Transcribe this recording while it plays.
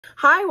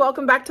Hi,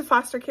 welcome back to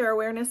Foster Care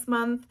Awareness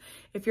Month.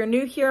 If you're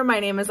new here, my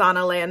name is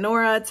Anna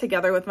Leonora.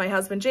 Together with my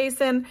husband,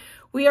 Jason,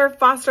 we are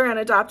foster and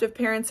adoptive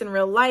parents in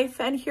real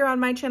life. And here on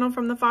my channel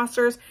From the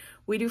Fosters,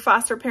 we do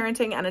foster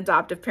parenting and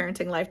adoptive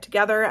parenting life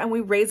together. And we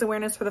raise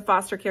awareness for the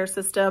foster care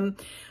system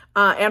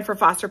and for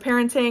foster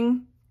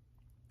parenting.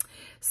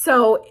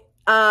 So,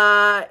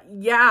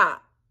 yeah.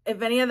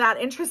 If any of that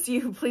interests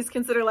you, please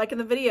consider liking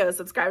the video,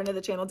 subscribing to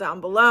the channel down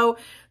below.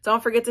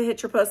 Don't forget to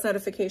hit your post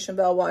notification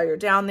bell while you're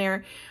down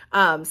there.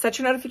 Set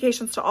your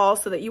notifications to all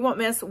so that you won't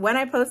miss when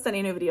I post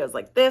any new videos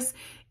like this,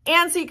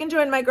 and so you can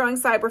join my growing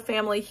cyber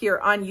family here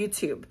on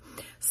YouTube.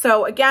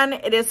 So again,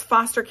 it is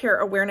Foster Care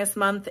Awareness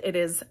Month. It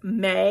is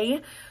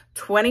May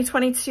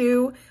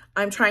 2022.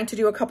 I'm trying to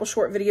do a couple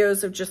short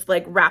videos of just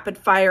like rapid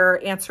fire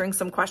answering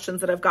some questions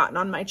that I've gotten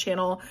on my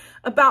channel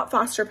about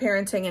foster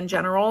parenting in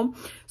general.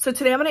 So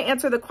today I'm going to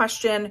answer the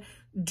question,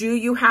 do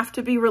you have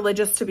to be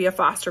religious to be a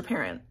foster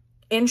parent?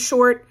 In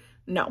short,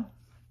 no.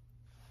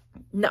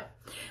 No.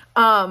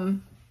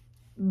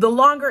 The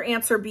longer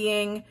answer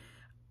being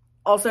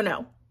also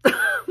no.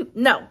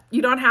 No,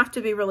 you don't have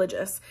to be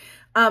religious.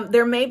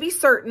 There may be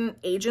certain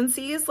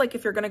agencies, like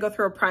if you're going to go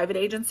through a private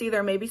agency,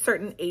 there may be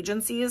certain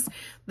agencies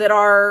that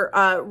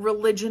are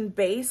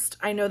religion-based.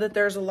 I know that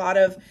there's a lot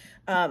of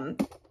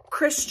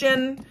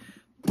Christian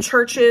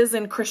churches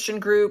and Christian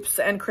groups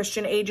and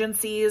Christian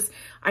agencies.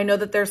 I know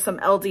that there's some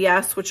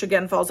LDS, which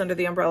again falls under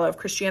the umbrella of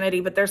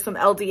Christianity, but there's some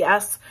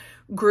LDS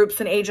groups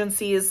and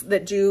agencies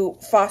that do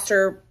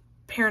foster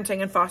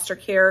parenting and foster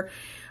care.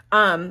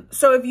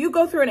 So if you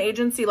go through an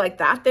agency like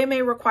that, they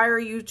may require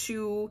you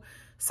to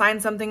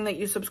sign something that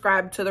you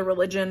subscribe to the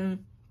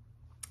religion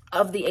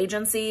of the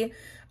agency.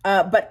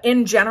 But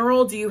in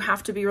general, do you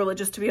have to be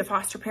religious to be a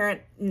foster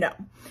parent? No.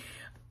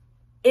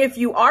 If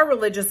you are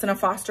religious and a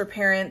foster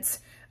parent,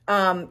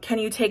 can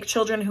you take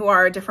children who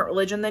are a different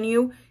religion than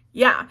you?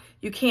 Yeah,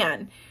 you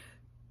can.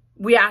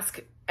 We ask,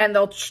 and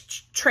they'll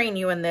train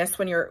you in this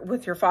when you're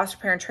with your foster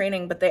parent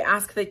training, but they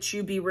ask that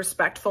you be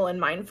respectful and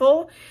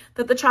mindful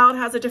that the child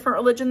has a different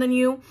religion than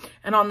you.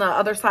 And on the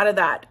other side of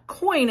that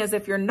coin is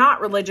if you're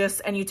not religious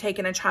and you take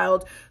in a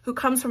child who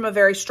comes from a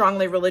very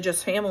strongly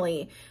religious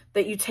family,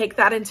 that you take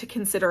that into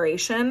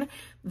consideration,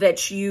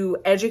 that you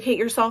educate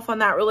yourself on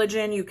that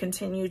religion, you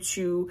continue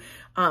to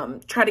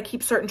try to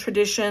keep certain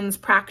traditions,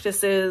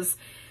 practices,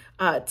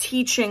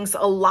 teachings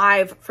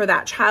alive for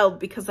that child,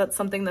 because that's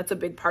something that's a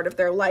big part of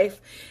their life.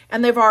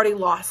 And they've already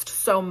lost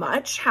so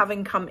much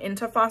having come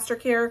into foster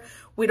care.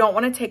 We don't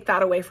want to take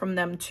that away from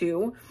them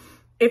too.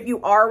 If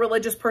you are a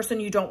religious person,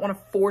 you don't want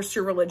to force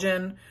your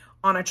religion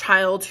on a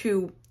child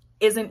who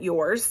isn't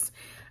yours.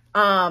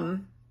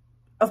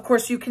 Of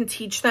course, you can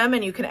teach them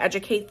and you can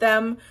educate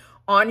them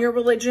on your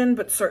religion,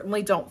 but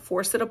certainly don't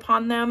force it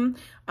upon them.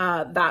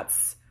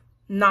 That's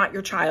not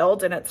your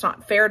child, and it's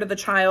not fair to the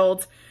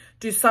child.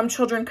 Do some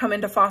children come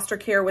into foster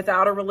care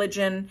without a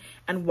religion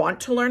and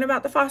want to learn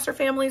about the foster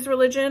family's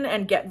religion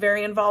and get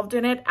very involved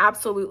in it?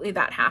 Absolutely,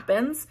 that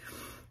happens.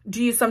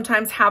 Do you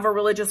sometimes have a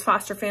religious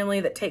foster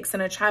family that takes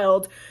in a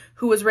child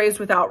who was raised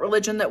without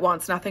religion that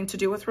wants nothing to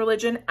do with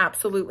religion?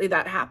 Absolutely,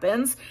 that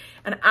happens.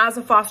 And as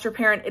a foster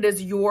parent, it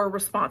is your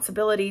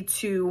responsibility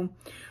to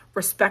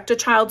respect a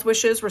child's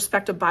wishes,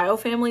 respect a bio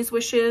family's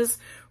wishes,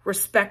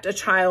 respect a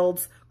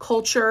child's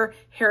culture,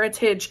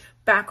 heritage,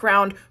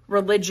 background,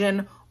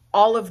 religion,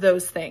 all of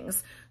those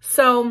things.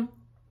 So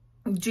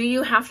do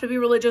you have to be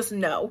religious?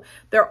 No.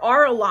 There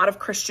are a lot of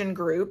Christian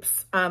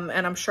groups, and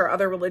I'm sure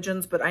other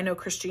religions, but I know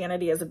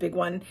Christianity is a big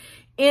one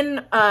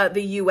in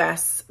the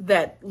US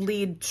that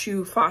lead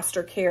to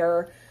foster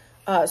care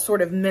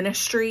sort of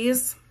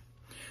ministries.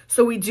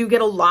 So we do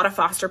get a lot of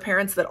foster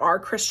parents that are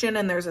Christian,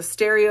 and there's a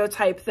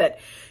stereotype that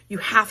you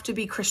have to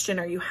be Christian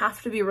or you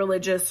have to be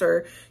religious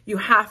or you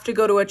have to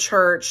go to a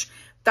church.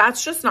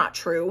 That's just not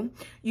true.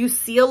 You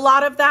see a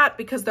lot of that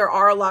because there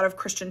are a lot of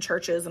Christian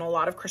churches and a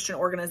lot of Christian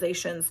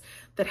organizations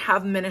that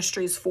have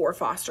ministries for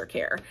foster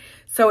care.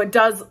 So it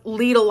does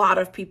lead a lot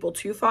of people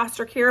to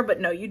foster care, but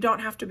no, you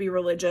don't have to be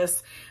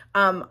religious.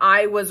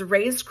 I was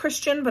raised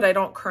Christian, but I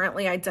don't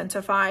currently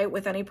identify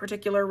with any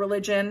particular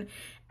religion.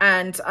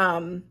 And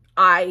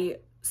I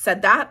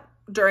said that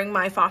during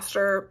my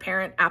foster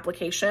parent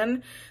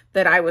application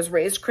that I was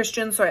raised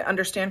Christian, so I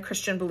understand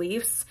Christian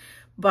beliefs.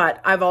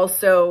 But I've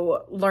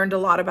also learned a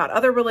lot about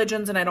other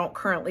religions, and I don't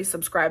currently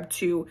subscribe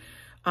to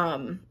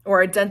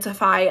or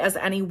identify as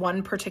any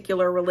one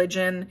particular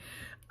religion.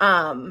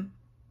 And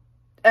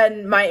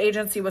my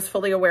agency was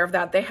fully aware of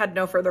that. They had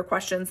no further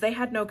questions. They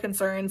had no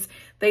concerns.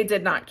 They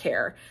did not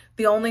care.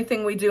 The only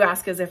thing we do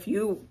ask is if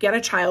you get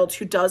a child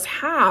who does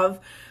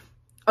have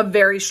a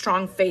very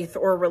strong faith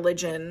or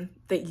religion,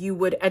 that you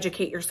would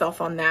educate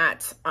yourself on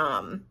that.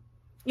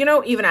 You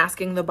know, even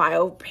asking the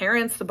bio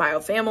parents, the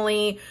bio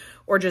family,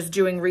 or just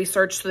doing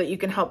research so that you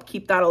can help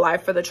keep that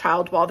alive for the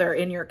child while they're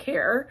in your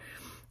care.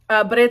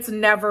 But it's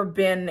never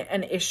been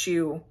an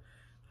issue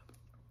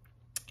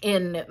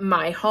in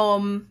my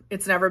home.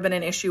 It's never been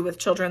an issue with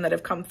children that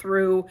have come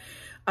through.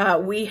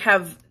 We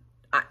have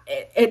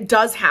it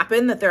does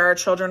happen that there are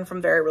children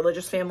from very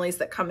religious families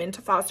that come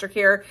into foster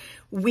care.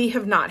 We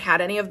have not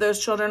had any of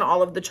those children.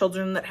 All of the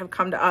children that have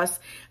come to us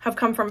have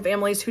come from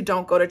families who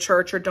don't go to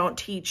church or don't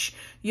teach,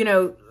 you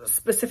know,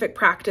 specific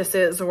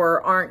practices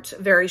or aren't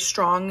very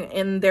strong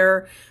in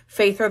their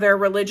faith or their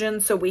religion.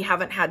 So we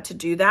haven't had to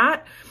do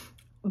that.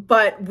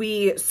 But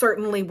we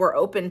certainly were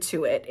open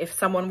to it. If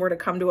someone were to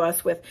come to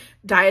us with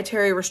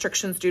dietary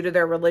restrictions due to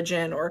their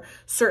religion or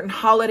certain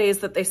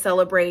holidays that they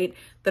celebrate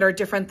that are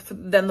different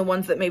than the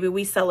ones that maybe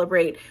we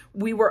celebrate,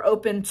 we were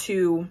open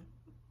to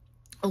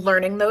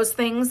learning those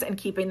things and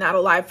keeping that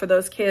alive for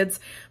those kids,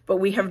 but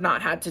we have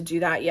not had to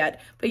do that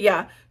yet. But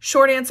yeah,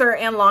 short answer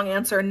and long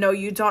answer, no,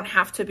 you don't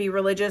have to be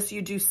religious.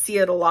 You do see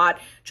it a lot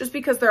just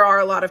because there are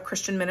a lot of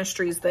Christian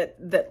ministries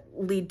that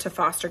lead to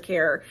foster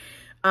care,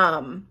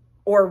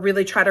 or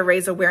really try to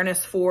raise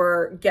awareness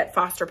for get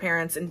foster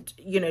parents and,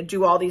 you know,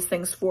 do all these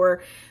things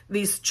for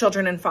these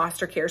children in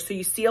foster care. So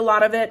you see a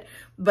lot of it,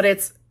 but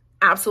it's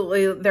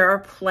absolutely, there are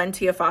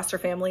plenty of foster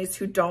families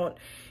who don't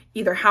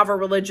either have a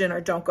religion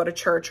or don't go to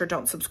church or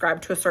don't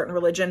subscribe to a certain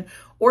religion,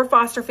 or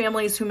foster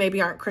families who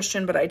maybe aren't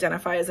Christian but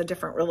identify as a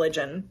different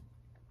religion.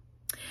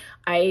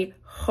 I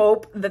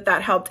hope that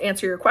that helped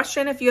answer your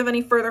question. If you have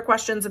any further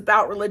questions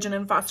about religion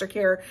and foster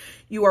care,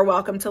 you are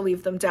welcome to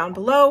leave them down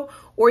below,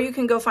 or you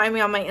can go find me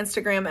on my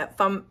Instagram at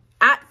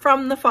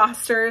From the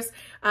Fosters.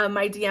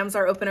 My DMs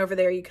are open over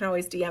there. You can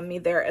always DM me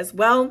there as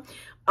well.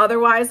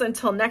 Otherwise,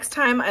 until next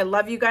time, I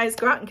love you guys.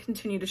 Go out and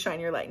continue to shine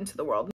your light into the world.